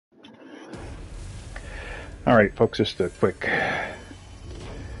Alright, folks, just a quick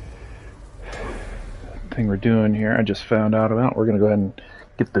thing we're doing here. I just found out about. We're going to go ahead and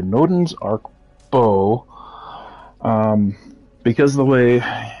get the Nodens arc bow. Because of the way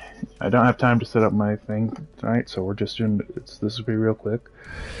I don't have time to set up my thing tonight, so we're just doing this will be real quick.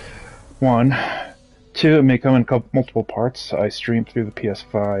 1. 2, it may come in multiple parts. I stream through the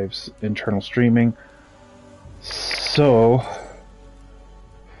PS5's internal streaming. So,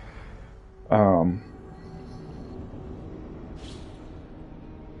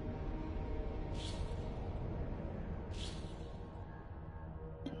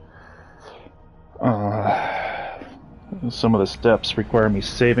 some of the steps require me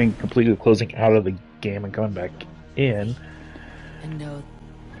saving, completely closing out of the game and coming back in. And no.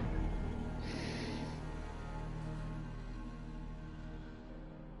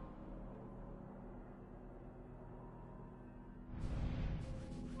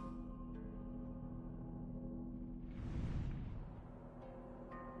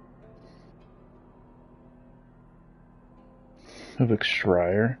 Of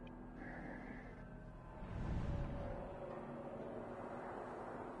Schreier.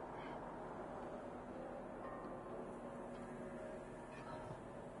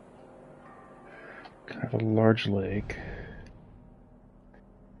 Kind of a large lake.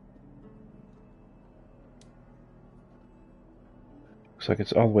 Looks like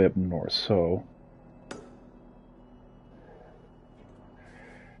it's all the way up north, so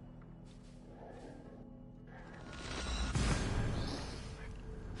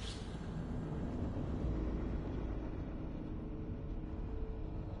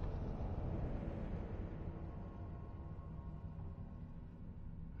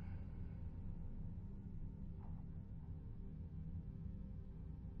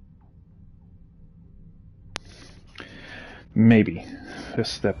maybe this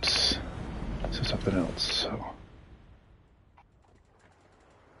steps to something else, so.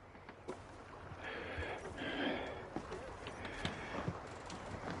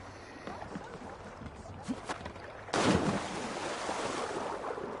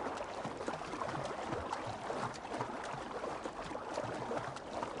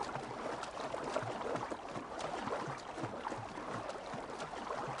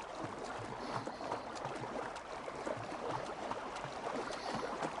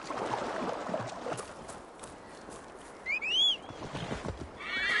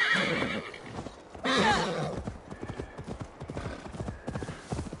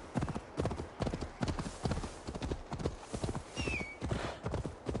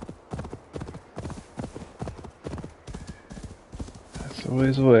 A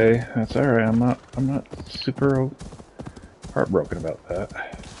ways away. That's alright. I'm not super heartbroken about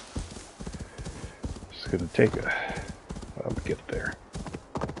that. Just gonna take a while to get there.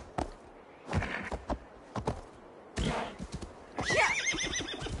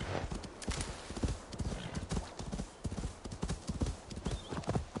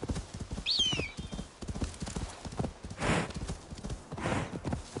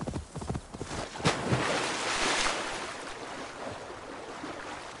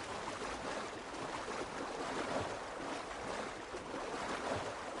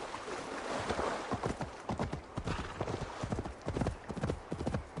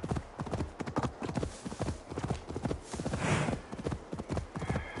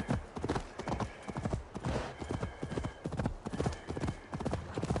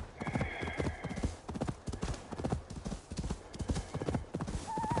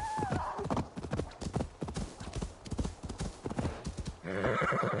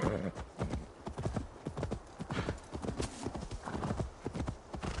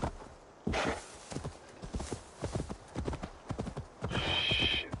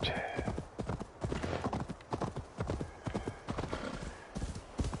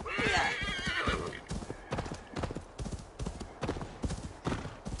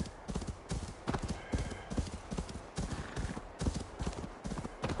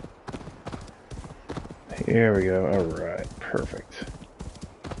 Here we go. Alright, perfect.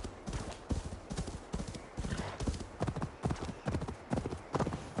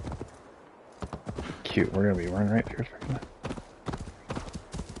 Cute. We're gonna be running right through it.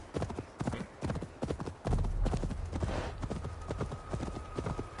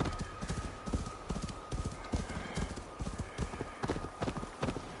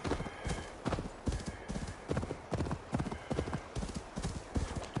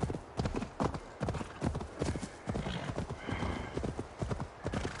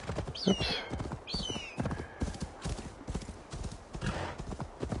 Oops.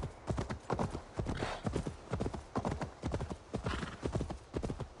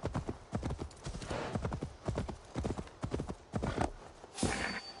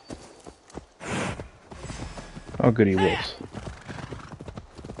 Oh, goody wolves.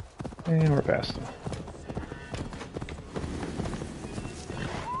 And we're past them.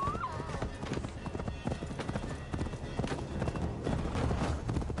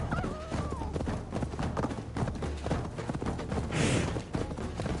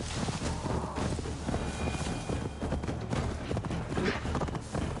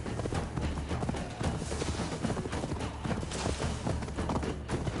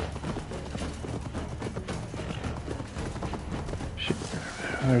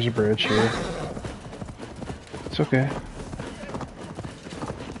 There's a bridge here. It's okay.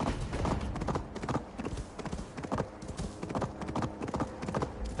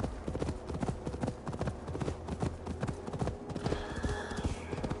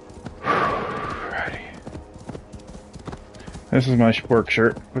 Alrighty. This is my work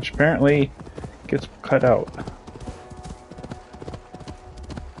shirt, which apparently gets cut out.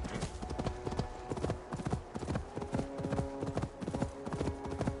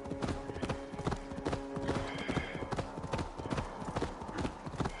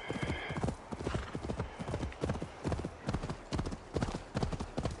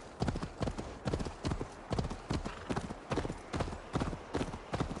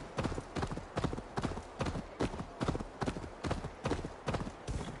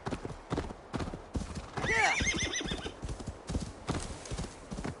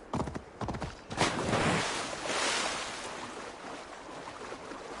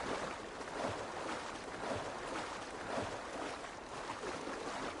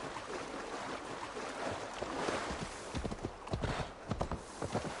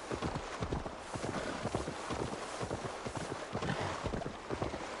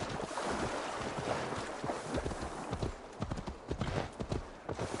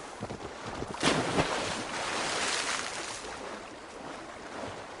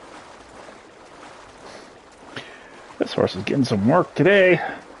 This horse is getting some work today.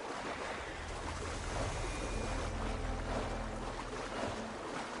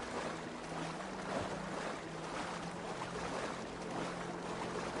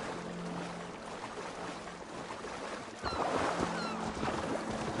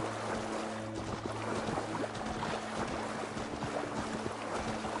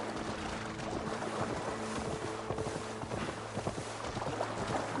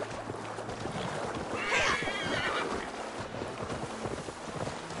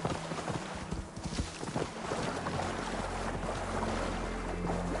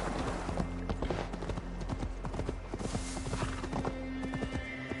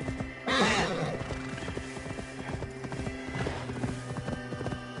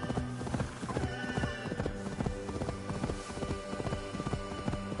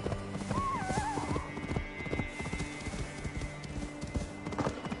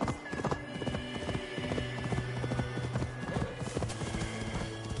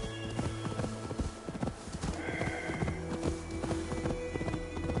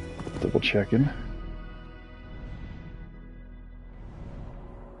 Double checking.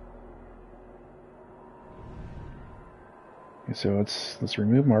 Okay, so let's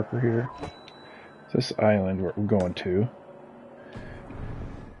remove marker here. This island where we're going to.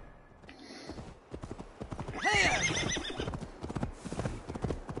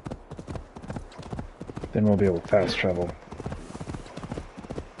 Then we'll be able to fast travel.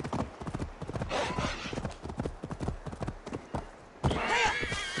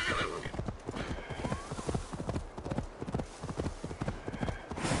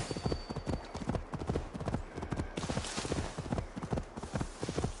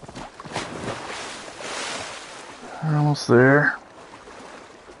 We're almost there.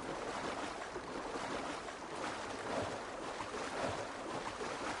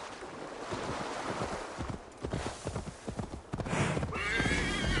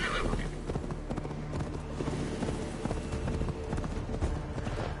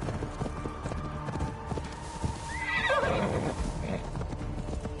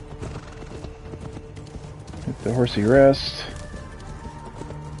 Get the horsey rest.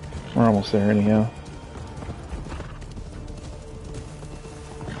 We're almost there anyhow.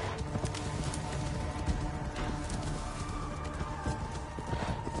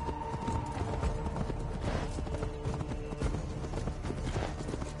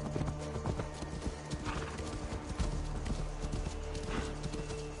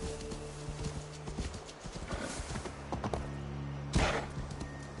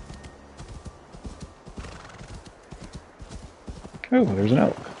 Oh, there's an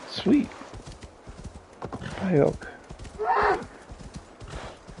elk. Sweet. Hi, elk.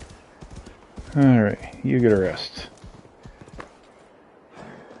 Alright, you get a rest.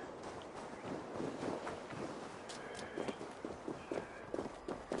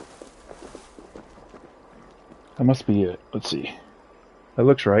 That must be it. Let's see. That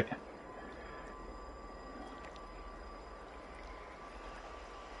looks right.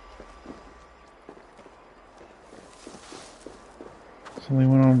 There's only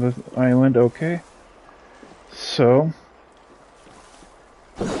one on the island, okay. So...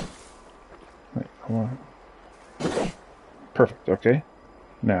 Wait, hold on. Perfect, okay.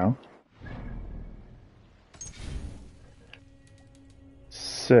 Now...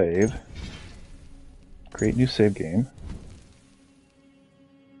 Save. Create new save game.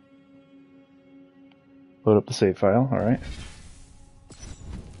 Load up the save file, alright.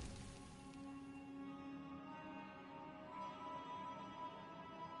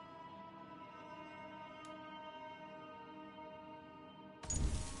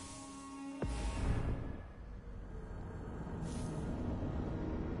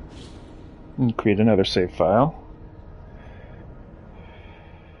 And create another save file.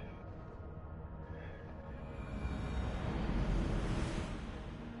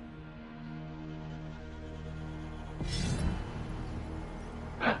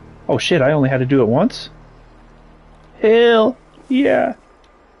 Oh shit, I only had to do it once? Hell yeah!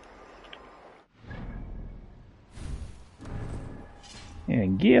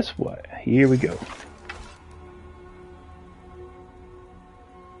 And guess what? Here we go.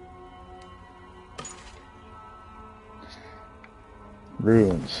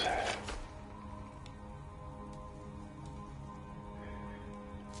 Ruins.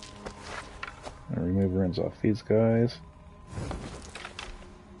 I'll remove ruins off these guys.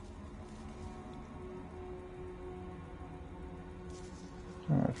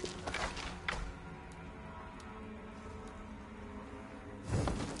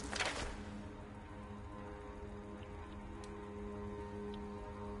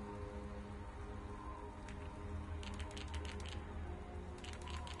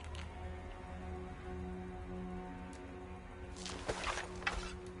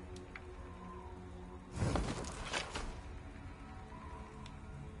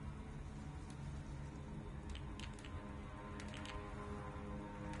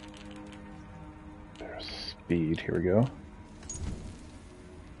 Speed, here we go.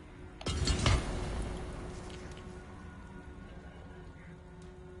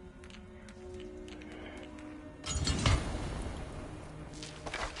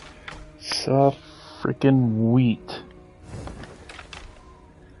 Soft freaking wheat.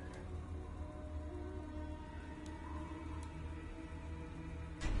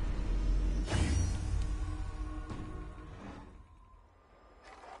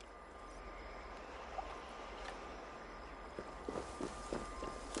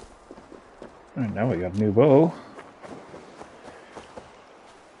 Alright, now we got a new bow.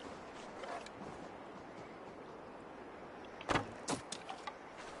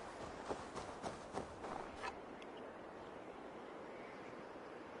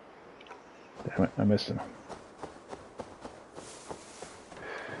 Damn it, I missed him.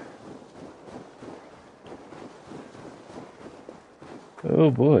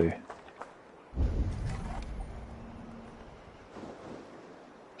 Oh boy.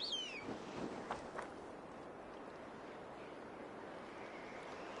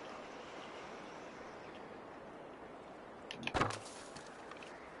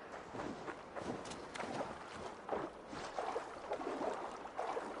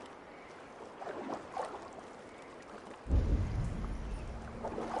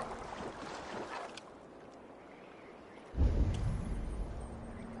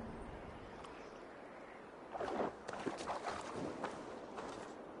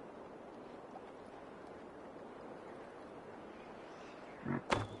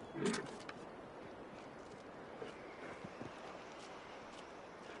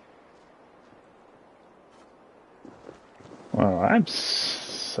 Wow, I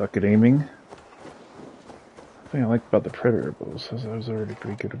suck at aiming. The thing I like about the Predator bows is I was already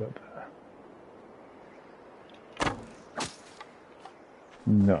pretty good about that.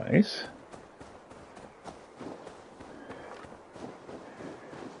 Nice.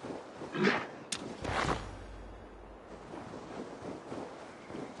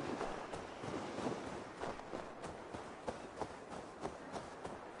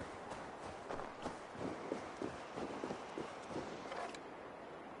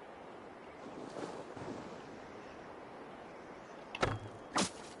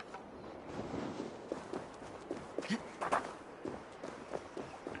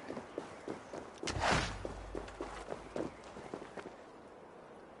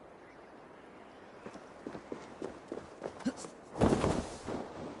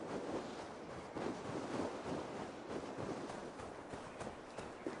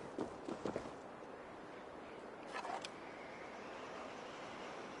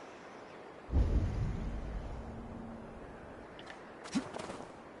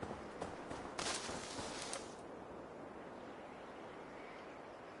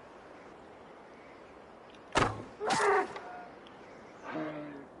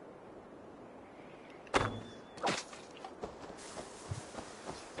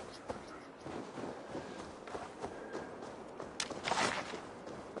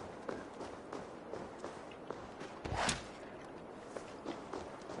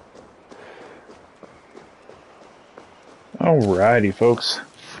 Alrighty, folks.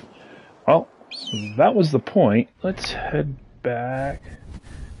 Well, that was the point. Let's head back.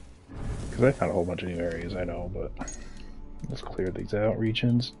 Because I found a whole bunch of new areas, I know, but let's clear these out.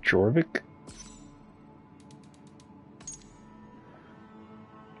 Regions. Jorvik.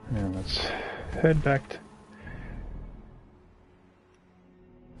 And let's head back to...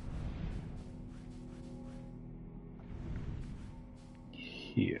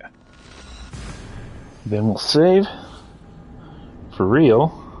 here. Then we'll save. For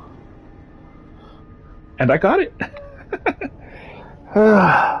real. And I got it!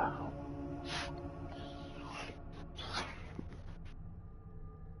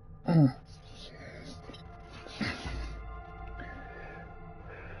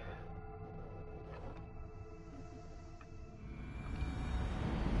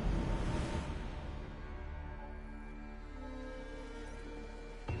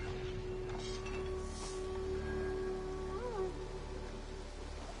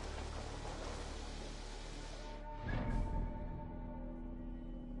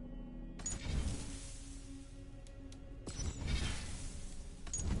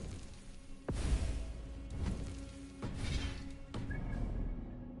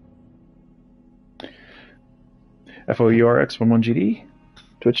 FOURX11GD,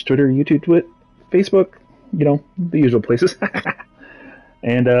 Twitch, Twitter, YouTube, Facebook, you know, the usual places.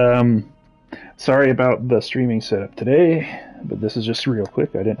 And sorry about the streaming setup today, but this is just real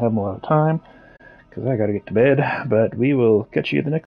quick. I didn't have a lot of time because I got to get to bed, but we will catch you the next